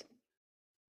moment.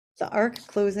 The ark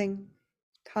closing,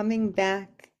 coming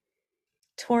back,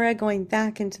 Torah going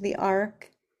back into the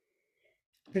ark,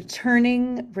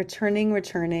 returning.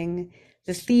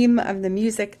 The theme of the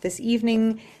music this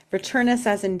evening, return us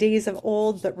as in days of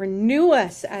old, but renew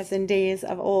us as in days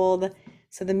of old.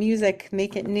 So the music,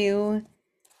 make it new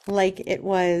like it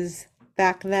was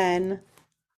back then.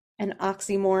 An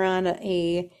oxymoron,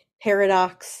 a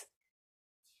paradox.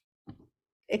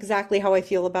 Exactly how I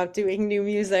feel about doing new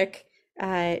music.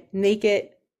 Make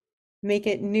it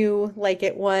new like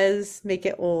it was, make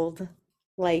it old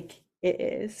like it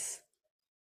is.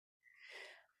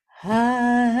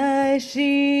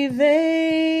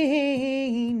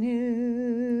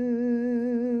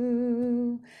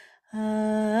 Hashivenu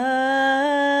Adonai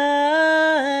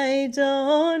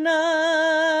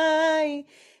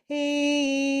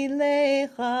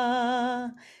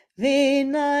Elecha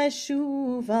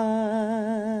v'nashuva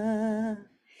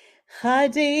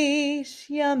Chadesh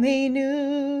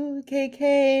Yameinu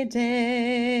kekedem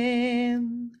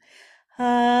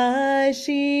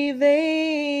Hashivenu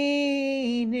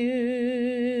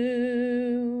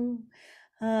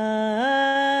Adonai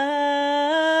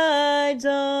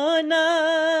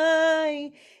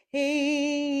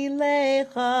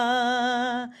Elecha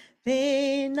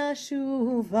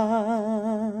v'nashuva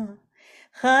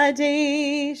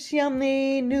Chadesh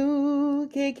Yameinu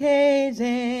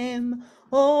kekedem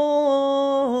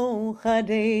Oh,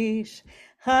 Chadesh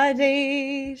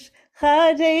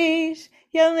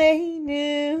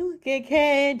Yameinu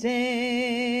kekedem.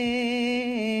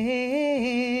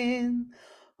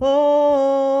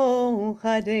 Oh,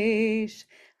 Chadesh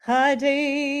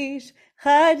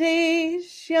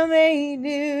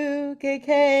Yameinu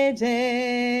kekedem.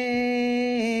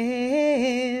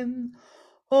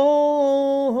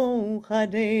 Oh,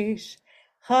 Chadesh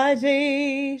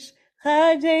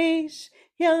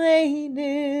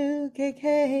Yameinu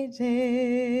kekedem.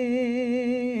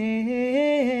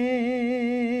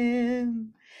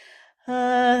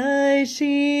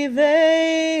 Hashivenu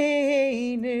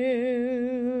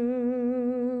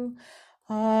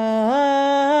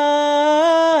Adonai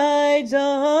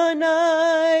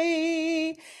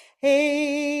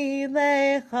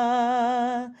Elecha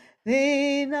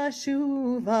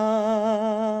v'nashuva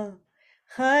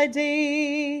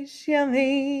Chadesh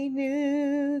Yameinu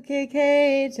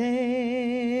kekedem.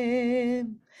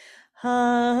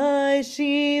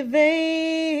 Hashivenu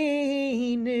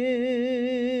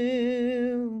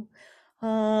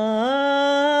Adonai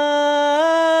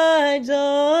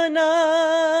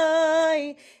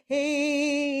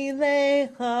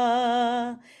Elecha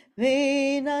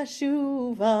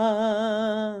v'nashuva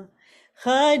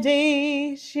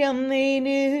Chadesh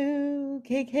Yameinu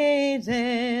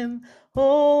kekedem.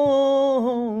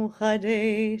 Oh,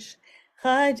 Chadesh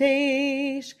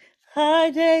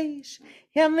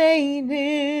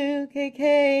Yameinu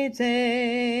kekedem.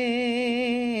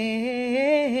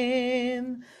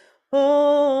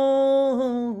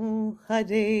 Oh,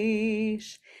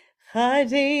 Chadesh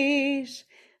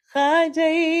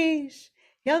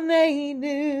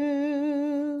Yameinu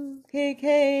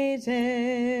kekedem.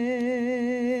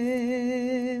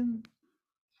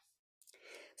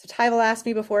 So Tyval asked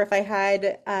me before if I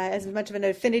had as much of an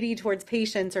affinity towards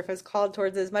patience, or if I was called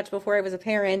towards as much before I was a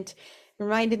parent. It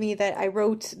reminded me that I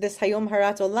wrote this Hayom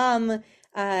Harat Olam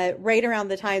right around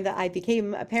the time that I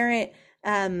became a parent.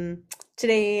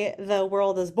 Today the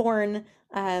world is born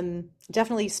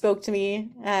definitely spoke to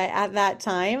me at that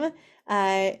time.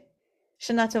 Shana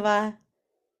Tova,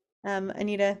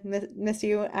 Anita, miss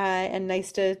you, and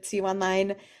nice to see you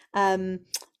online.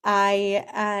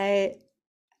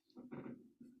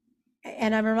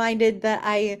 And I'm reminded that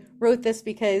I wrote this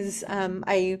because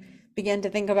I began to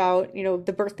think about,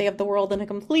 the birthday of the world in a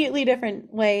completely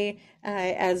different way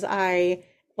as I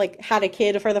had a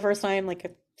kid for the first time, like a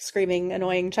screaming,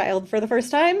 annoying child for the first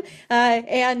time.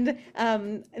 And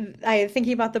I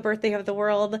thinking about the birthday of the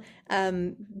world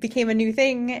became a new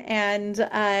thing, and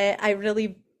I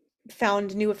really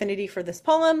found new affinity for this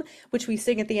poem, which we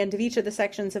sing at the end of each of the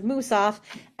sections of Musaf,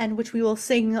 and which we will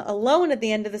sing alone at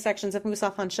the end of the sections of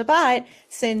Musaf on Shabbat,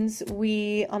 since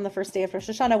we, on the first day of Rosh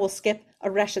Hashanah, will skip a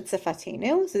Reshet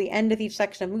Sifatenu. So the end of each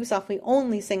section of Musaf, we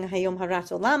only sing Hayom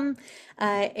Harat Olam,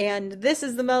 and this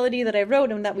is the melody that I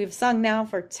wrote and that we've sung now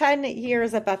for 10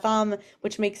 years at Beth Am,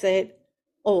 which makes it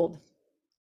old.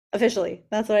 Officially,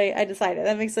 that's what I decided.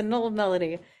 That makes it an old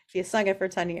melody if you sung it for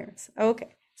 10 years.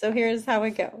 Okay. So here's how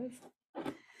it goes.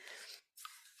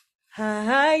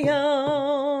 Hayom,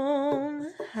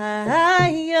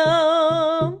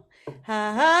 hayom,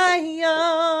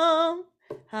 hayom,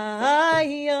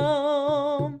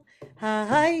 hayom,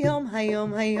 hayom,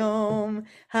 hayom, hayom,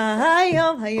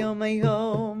 hayom, hayom,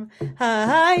 hayom,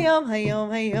 hayom, hayom,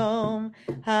 hayom,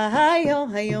 hayom,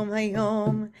 hayom,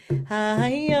 hayom,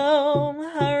 hayom,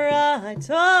 harat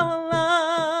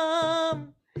olam,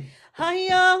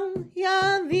 hayom,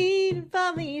 yamin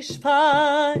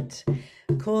v'mishpat.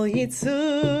 Kol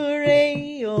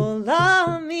yitzurei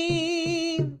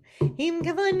olamim, im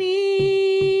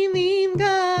gavanim, im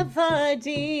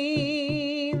gavadim,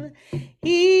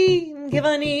 im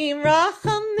gavanim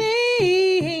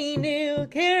rachameinu,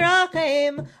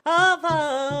 kerachem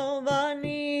aval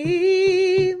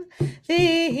banim,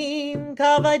 v'im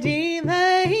gavadim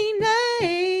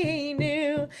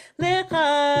eineinu,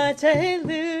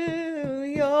 lechatelu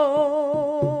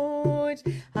yod.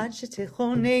 Ad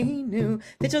shetechonenu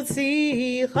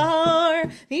v'totzichar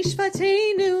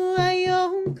mishpatenu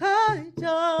hayom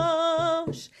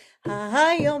kadosh.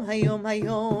 Hayom, hayom,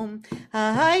 hayom,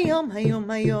 hayom, hayom, hayom,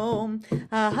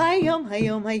 hayom,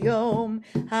 hayom, hayom,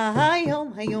 hayom,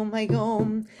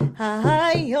 hayom,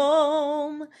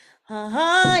 hayom, hayom,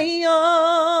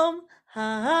 hayom,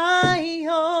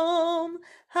 hayom,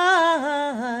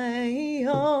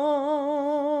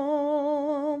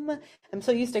 hayom. I'm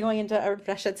so used to going into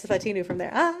Reshet Tzifatenu from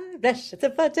there. Reshet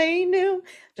Tzifatenu.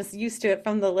 Just used to it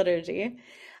from the liturgy.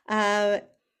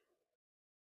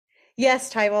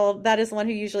 Yes, Tybal, that is the one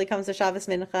who usually comes to Shabbos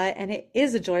Mincha, and it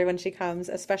is a joy when she comes,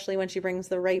 especially when she brings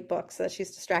the right book so that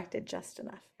she's distracted just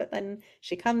enough. But then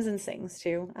she comes and sings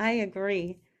too. I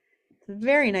agree. It's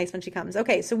very nice when she comes.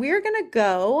 Okay, so we're going to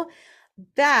go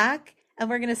back and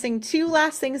we're going to sing two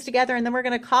last things together, and then we're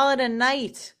going to call it a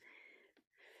night.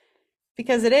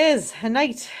 Because it is a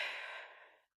night.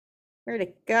 Where'd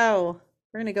it go?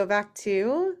 We're going to go back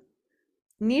to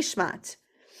Nishmat.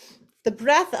 The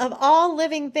breath of all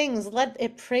living things, let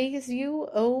it praise you,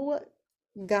 O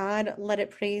God. Let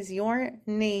it praise your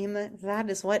name. That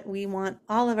is what we want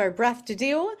all of our breath to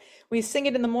do. We sing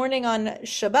it in the morning on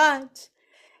Shabbat.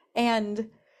 And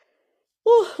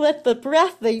let the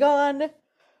breath, the yawn,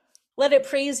 let it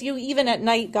praise you even at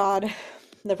night, God.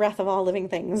 The breath of all living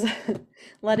things.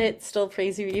 Let it still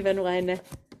praise you even when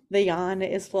the yawn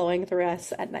is flowing through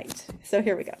us at night. So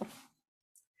here we go.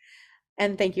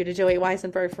 And thank you to Joey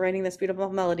Weisenberg for writing this beautiful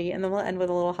melody. And then we'll end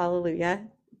with a little hallelujah.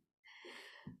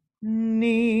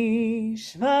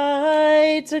 Nishmat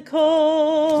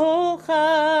kol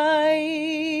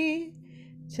chai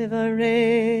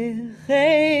tevarech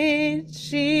et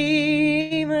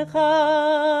shimcha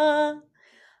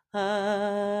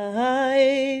Adonai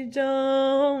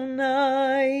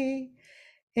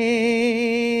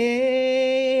Eloheinu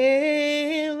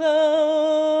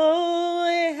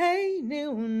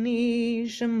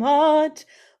nishmat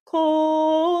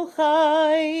kol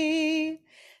chai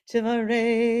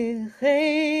tevarech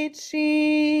et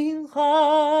shimcha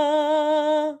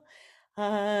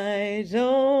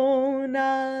Adonai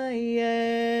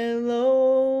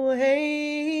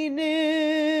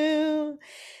Eloheinu.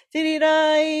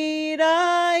 Dee-dee-dee, dee-dee,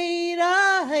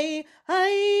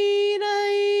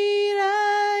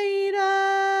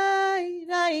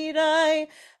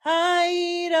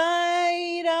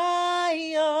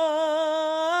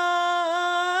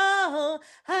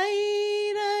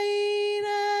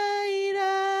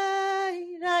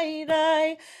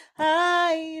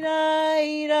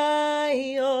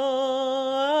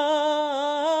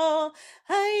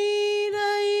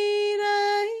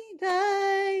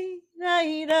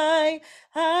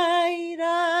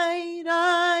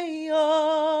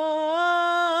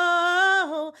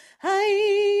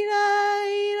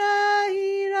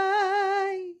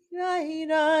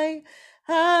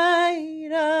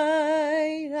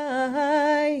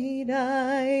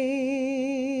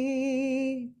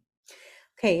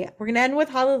 Okay, we're going to end with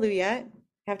hallelujah.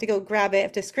 I have to go grab it. I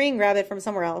have to screen grab it from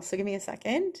somewhere else. So give me a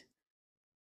second.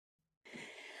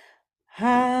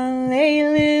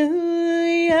 Hallelujah,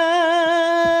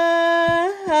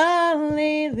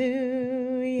 hallelujah,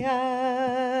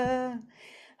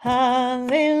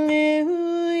 hallelujah,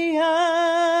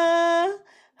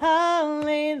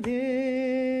 hallelujah,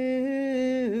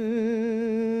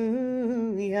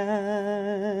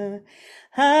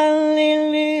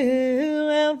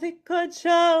 hallelujah,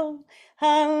 v'kodsho,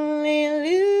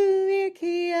 hallelujah,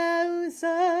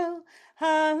 kiauso,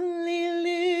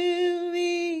 hallelujah,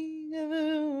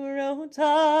 v'rotam,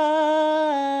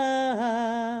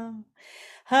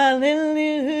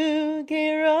 hallelujah,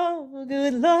 gero,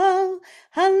 good love,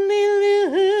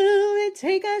 hallelujah,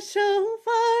 take a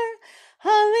shofar,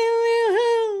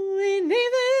 hallelujah,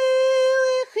 neither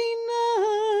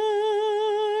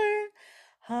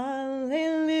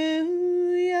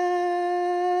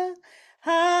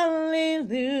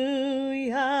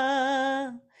Hallelujah.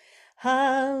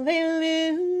 Hallelujah.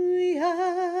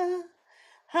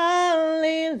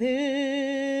 Hallelujah.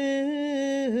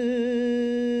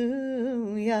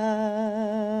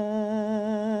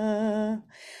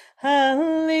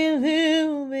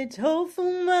 Hallelujah. Tofu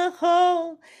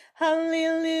machol.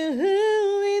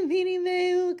 Hallelujah. Mini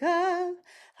meukav.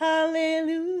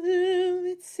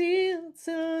 Hallelujah. Tzil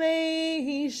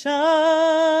tzilei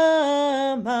shama.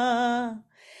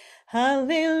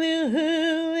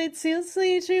 Hallelujah. Tzil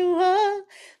tzilei shua.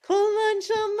 Kol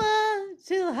anshama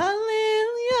til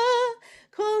hallelujah.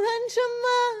 Kol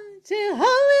anshama til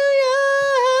hallelujah.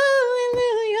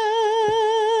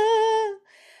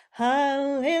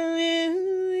 Hallelujah.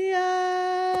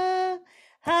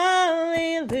 Hallelujah.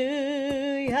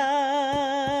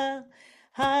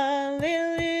 Hallelujah.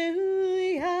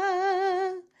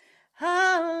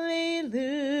 Hallelujah.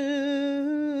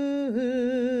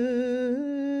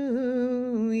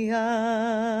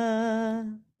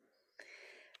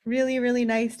 Really, really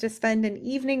nice to spend an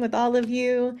evening with all of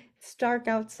you. It's dark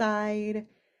outside.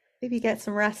 Maybe get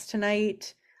some rest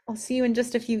tonight. I'll see you in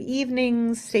just a few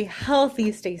evenings. Stay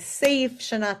healthy, stay safe.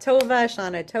 Shana Tova,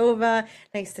 Shana Tova.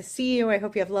 Nice to see you. I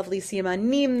hope you have lovely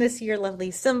simanim this year,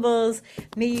 lovely symbols.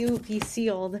 May you be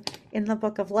sealed in the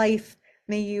book of life.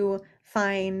 May you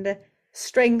find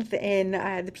strength in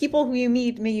the people who you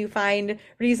meet. May you find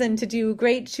reason to do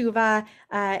great tshuva,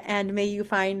 and may you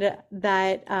find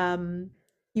that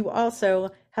you also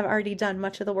have already done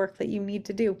much of the work that you need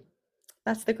to do.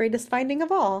 That's the greatest finding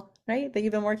of all, right? That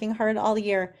you've been working hard all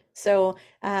year. So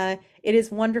it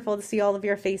is wonderful to see all of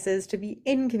your faces, to be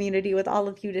in community with all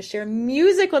of you, to share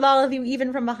music with all of you,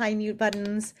 even from behind mute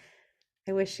buttons.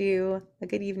 I wish you a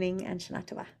good evening and Shana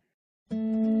Tova.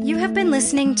 You have been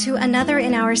listening to another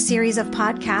in our series of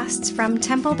podcasts from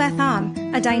Temple Beth Am,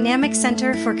 a dynamic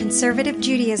center for conservative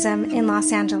Judaism in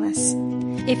Los Angeles.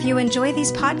 If you enjoy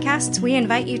these podcasts, we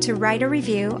invite you to write a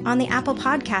review on the Apple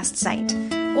Podcast site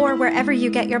or wherever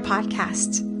you get your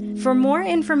podcasts. For more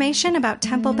information about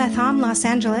Temple Beth Am Los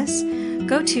Angeles,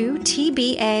 go to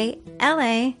tbala.org.